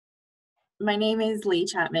My name is Lee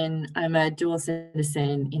Chapman. I'm a dual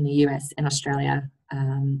citizen in the US and Australia.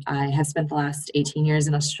 I have spent the last 18 years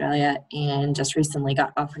in Australia and just recently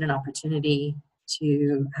got offered an opportunity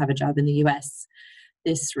to have a job in the US.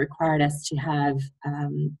 This required us to have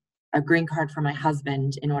a green card for my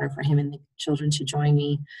husband in order for him and the children to join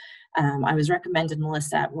me. I was recommended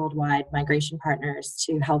Melissa at Worldwide Migration Partners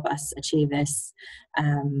to help us achieve this.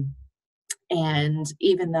 And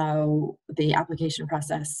even though the application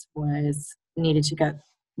process was needed to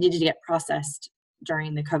get processed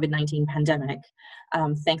during the COVID-19 pandemic,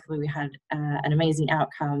 thankfully we had an amazing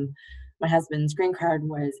outcome. My husband's green card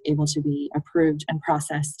was able to be approved and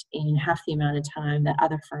processed in half the amount of time that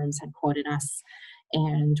other firms had quoted us.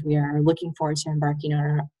 And we are looking forward to embarking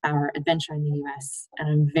on our adventure in the US. And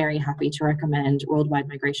I'm very happy to recommend Worldwide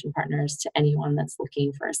Migration Partners to anyone that's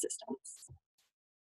looking for assistance.